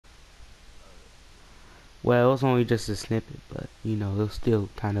Well, it was only just a snippet, but you know, it was still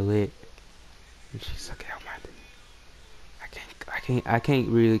kind of lit. And she's like, "Oh my, I can't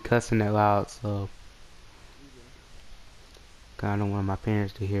really cuss in that loud, so 'cause I don't want my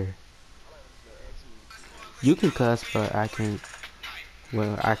parents to hear. You can cuss, but I can't.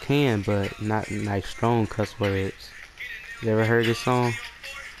 Well, I can, but not like strong cuss words. You ever heard this song?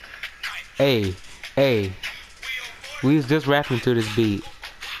 Hey, hey, we was just rapping to this beat.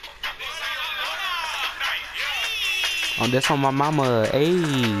 On this on my mama. Hey,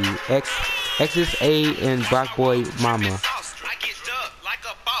 X's A and Block Boy Mama.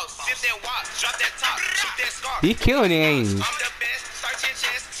 He killing it, ain't he?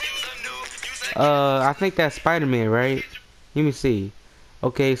 I think that's Spider-Man, right? Let me see.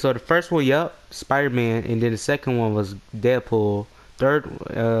 Okay, so the first one, yup, Spider-Man, and then the second one was Deadpool. Third,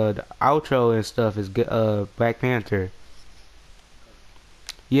 the outro and stuff is Black Panther.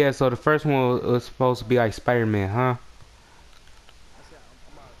 Yeah, so the first one was supposed to be like Spider-Man, huh?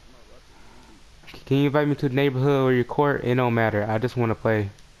 Can you invite me to the neighborhood or your court? It don't matter. I just want to play.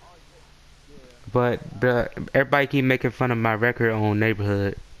 But everybody keep making fun of my record on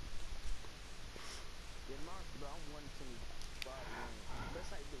neighborhood.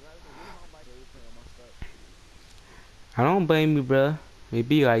 I don't blame you, bruh. It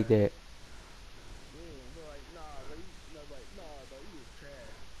be like that.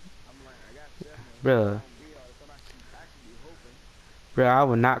 Bruh. Bruh, I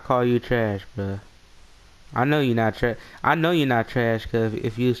would not call you trash, bruh. I know you're not trash. I know you're not trash, cause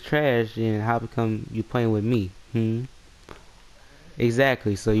if you was trash, then how become you playing with me? Hmm.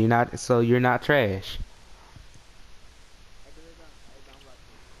 Exactly. So you're not. So you're not trash.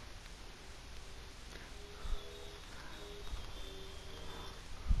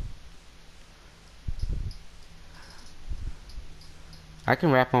 I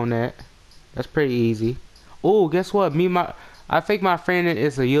can rap on that. That's pretty easy. Oh, guess what? I think my friend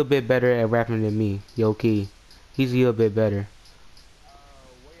is a little bit better at rapping than me. Yo, Key. He's a little bit better.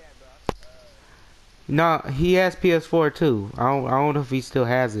 No, he has PS4 too. I don't know if he still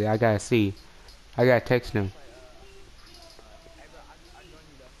has it. I gotta see. I gotta text him.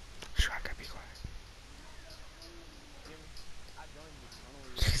 Sure, I gotta be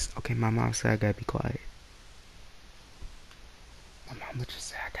quiet. Okay, my mom said I gotta be quiet. My mama just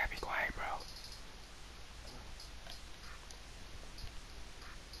said I gotta be quiet, bro.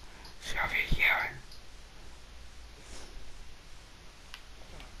 She over here yelling.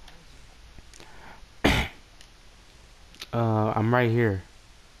 I'm right here.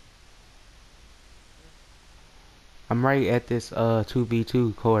 I'm right at this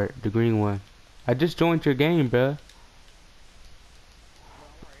 2v2 court, the green one. I just joined your game, bruh.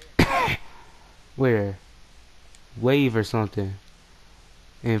 Where? Wave or something.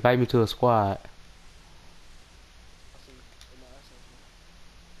 And invite me to a squad.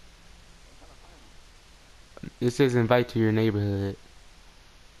 It says invite to your neighborhood.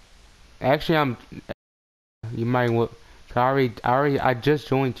 Actually, you might want. I just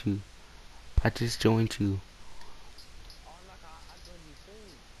joined you. I just joined you.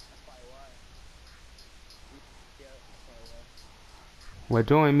 Well,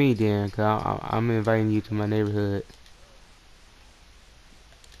 join me then, cause I'm inviting you to my neighborhood.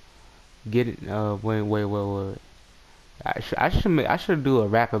 Get it? Wait. I should do a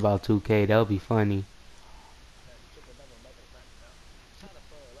rap about 2K. That'll be funny.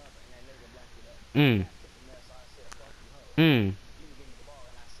 Mm, mm,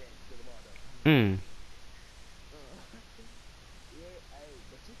 mm.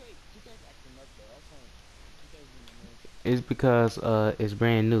 It's because it's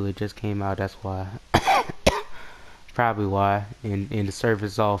brand new. It just came out. That's why. Probably why. And the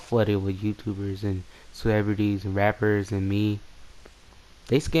server's all flooded with YouTubers and celebrities and rappers and me.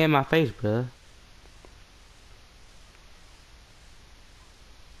 They scam my face, bruh.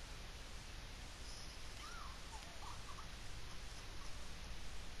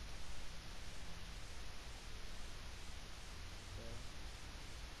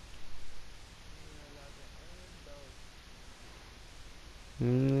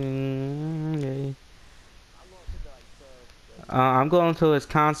 Yeah. I'm going to his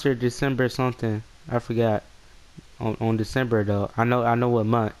concert December something. I forgot. On December though. I know what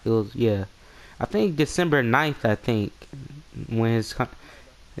month. It was, yeah. I think December 9th, I think, when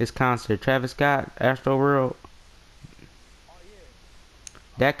his concert. Travis Scott, Astro World,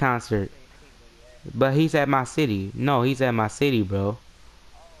 that concert. But he's at my city. No, he's at my city, bro.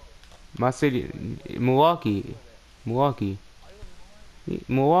 My city, Milwaukee. Milwaukee.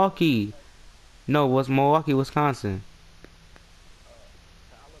 Milwaukee. No, it was Milwaukee, Wisconsin.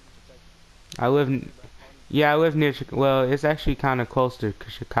 I live. Yeah, I live near. Well, it's actually kind of close to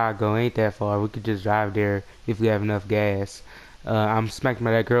Chicago. Ain't that far. We could just drive there if we have enough gas. I'm smacking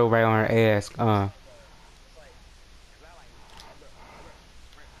that girl right on her ass. It's like, cause I look,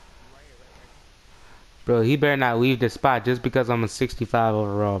 right here, right here. Bro, he better not leave the spot just because I'm a 65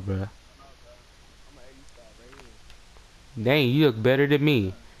 overall, bro. No, bro. I'm an 85 right here. Dang, you look better than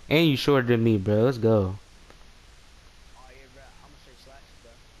me, Bro. and you shorter than me, bro. Let's go. Oh yeah, bro. I'm gonna straight slashes,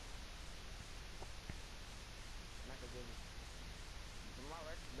 bro. Not gonna give it. But my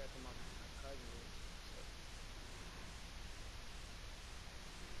record's better than my cousin is. So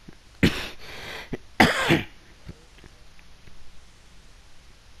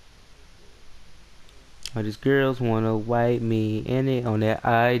All these girls wanna wipe me in it on that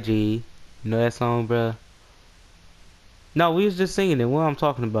IG. You know that song, bro? No, we was just singing it. What I'm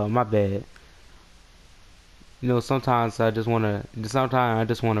talking about? My bad. You know, sometimes I just wanna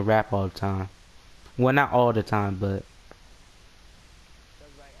rap all the time. Well, not all the time, but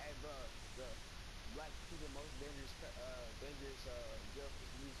cause like, hey, bro, black people most dangerous, dangerous girl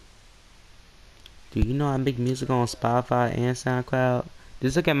is music. do you know I make music on Spotify and SoundCloud?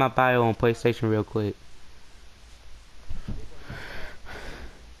 Just look at my bio on PlayStation real quick. Yeah, cause like,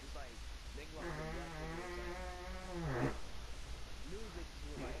 it's like think about like black people. It's like music is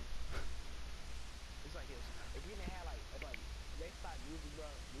what like it's like this. If we didn't have like if they stop music, bro,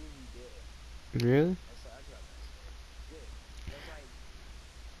 we would be dead. Really? That's what I say. Yeah, cause like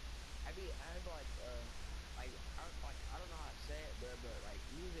I be like I don't know how to say it, but like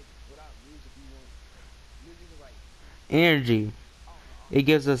music without music you won't. Music is like Energy. I don't It know.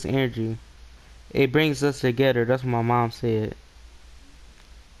 gives us energy. It brings us together. That's what my mom said.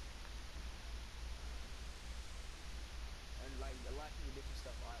 And like a lot of people different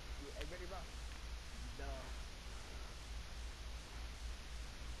stuff. Hey, ready, bro? The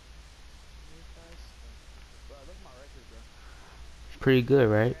bro, look at my record, bro. Pretty good,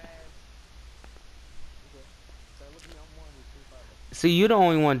 right? Whereas, okay, so look at me. I'm 125, bro. See, you the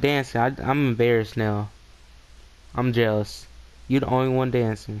only one dancing. I'm embarrassed now. I'm jealous. You the only one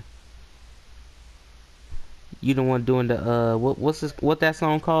dancing. You the one doing the what that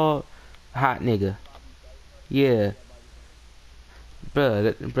song called? Hot nigga. Bobby, Yeah, yeah, Bobby song.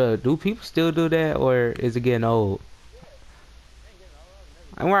 bruh. Do people still do that, or is it getting old? Yeah, it ain't getting old. I would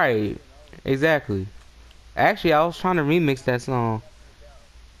never do that. It ain't Right. getting old. Exactly. Actually, I was trying to remix that song. That's no doubt.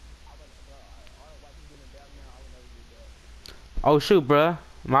 I would, bro. All the white people getting down now. I would never do that. Oh shoot, bruh.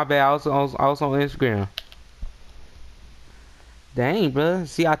 My bad. I was on Instagram. Dang, bruh.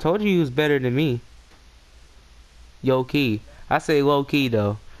 See, I told you he was better than me. Yo key. Bro, I say low key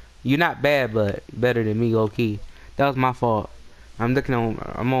though. You're not bad, but better than me, low key. That was my fault. alright,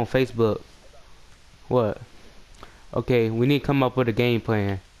 bro. I'm on Facebook. Hey, bro. What? Okay, we need to come up with a game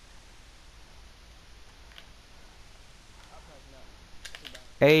plan. I'm passing out. Sit down.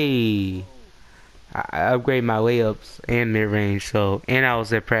 Hey, Ooh. I upgrade my layups and mid range. So, and I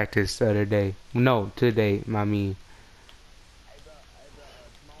was at practice the other day. No, today. I mean, Hey, bro.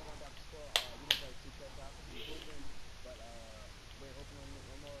 Tomorrow when I got to school, we gonna play 2K. So I supposed to be hooping, but we ain't hooping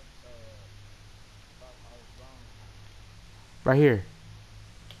no more. So I was wrong. right here.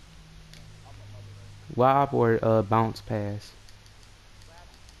 My bad. Wob or bounce pass. What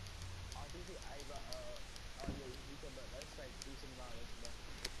happened? Oh, bro. Oh yeah, we could, but let's like do some violation, bro.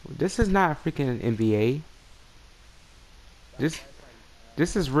 This is not freaking NBA. But This let's like,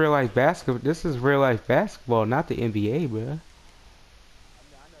 this is real life basketball. This is real life basketball, not the NBA, bro. I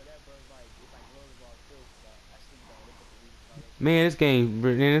mean, I know that, bro. It's like volleyball too, but I think though they put the violation.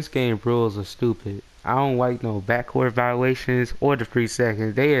 This game rules are stupid. I don't like no backcourt violations or the 3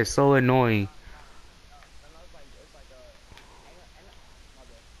 seconds. They are so annoying. No. Ain't no, my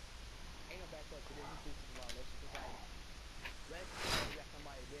bad. Ain't no backcourt, but there's a 3 second violation. Cause like, let's say you got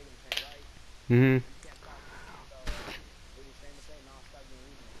somebody big in the paint, right? Mhm. You can't stop them. So they just stay in the paint, non-stop getting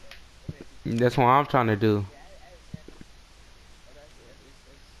rebounds. So they made 3 seconds. That's what I'm trying to do. Yeah, yeah. Okay,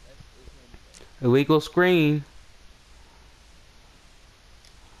 it's maybe so. Illegal screen.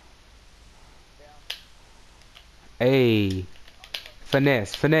 Foul. Hey, Oh, you supposed to.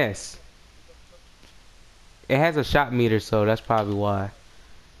 finesse, finesse. You supposed to. It has a shot meter, so that's probably why.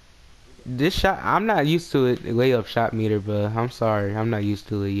 You go. This shot, I'm not used to it. Layup shot meter, but I'm sorry, I'm not used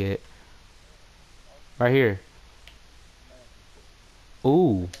to it yet. Oh, Right here. uh,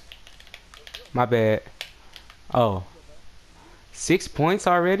 Ooh, okay. Good, my bro. bad. Oh, You good, bro. 6 points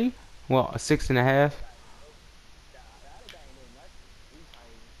already? Well, six and a The other half. guy, the other guy ain't doing nothing. He's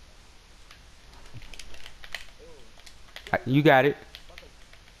hiding. Ooh, good, You bro. got it. Fuck up.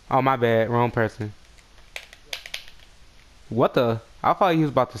 Oh, my bad. Wrong person. Good. What the? I thought he was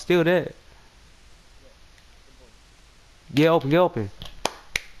about to steal that. Good. Get open, get open.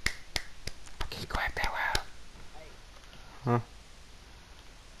 Can you grab that wow? Hey, Huh?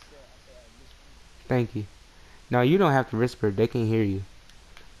 I said, this one. Thank you. No, you don't have to whisper. They can hear you.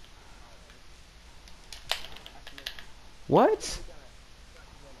 Oh, I snitched. What? He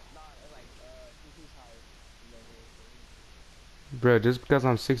gonna, nah, it's like, he's higher in the head, so he, Bro, just because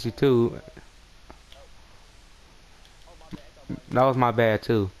I'm 62, oh, oh, my bad, I thought about that you. was my bad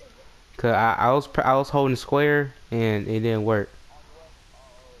too. Cause I was holding square and it didn't work. All the way?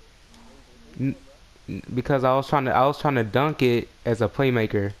 Oh, what you N doing, bro? because I was trying to dunk it as a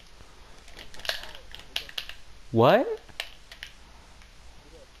playmaker. Oh, okay, What?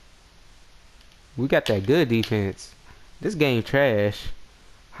 okay. We got that good defense. This game trash.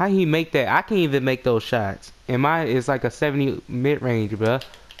 How he make that? I can't even make those shots. And mine is like a 70 mid range, bruh.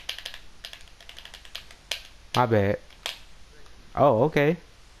 My bad. Oh, okay.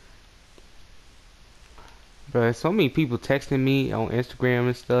 Bro, so many people texting me on Instagram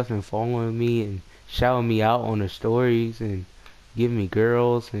and stuff and following me and shouting me out on the stories and giving me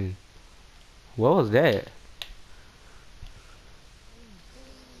girls and what was that?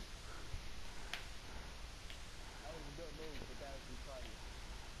 That was a good move, but that was retarded.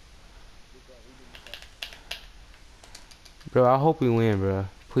 We did this up. Bro, I hope we win, bro.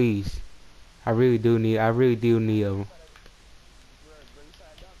 Please. I really do need a Bro, you saw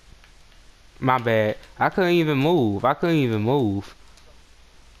that dunk? my bad. I couldn't even move. I couldn't even move.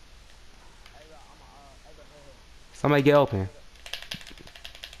 Hey, bro, hey, bro, here. Somebody get open. Look up.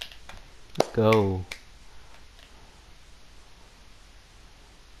 Let's go.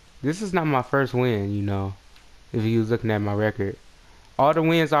 This is not my first win, you know. If you was looking at my record. All the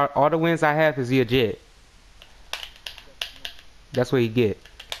wins I have is legit. Look, come on. That's what you get.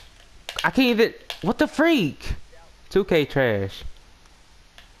 I can't even what the freak? Get out. 2K trash.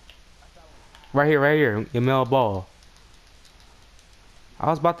 Watch that one. Right here, Yamel Ball. I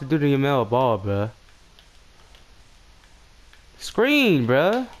was about to do the Yamel Ball, bruh. Screen,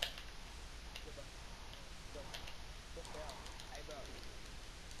 bruh. Good, bro. Good. Good foul. Hey,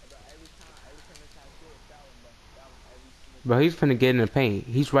 bro, every time they try to do it, foul him, bro. Foul him every single Bro, time. he's finna get in the paint.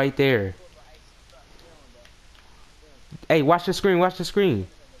 He's right there. Good, bro. Hey, bro, steal him, bro. Steal him. Hey, watch the screen, watch the screen.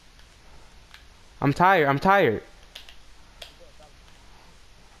 Finish him, bro. I'm tired, I'm tired. You good, foul him.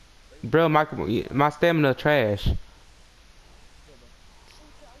 Bro, you Bro, good. my stamina trash. Good, bro.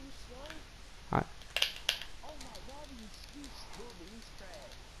 Shoot, are you slow? I, Oh my god, you stupid. He's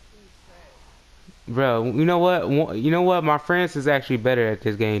trash. He's trash. bro, you know what? You know what? My friends is actually better at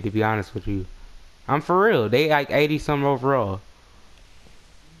this game, to be honest with you. I'm for real. They like 80 something overall.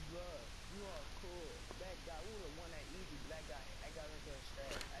 Bruh, you are cool. That guy, we would have won that easy. That guy right there is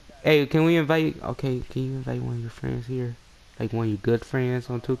trash. That guy is Hey, can we trash. invite? Okay, can you invite one of your friends here? Like one of your good friends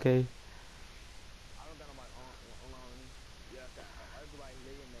on 2K? I don't got nobody on me. Yeah, everybody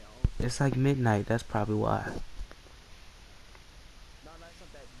they in their own It's stuff. like midnight. That's probably why. No, no, it's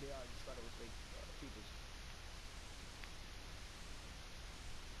not that they are. Just thought it was fake people's.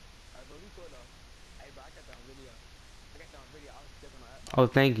 Alright, bro, we cool though. Hey, bro, I got that on video. I got that on video. I was dipping Oh, on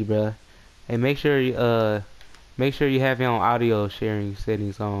thank you, IG. bro. Hey, make sure you have your own audio sharing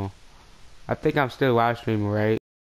settings on. I think I'm still live streaming, right?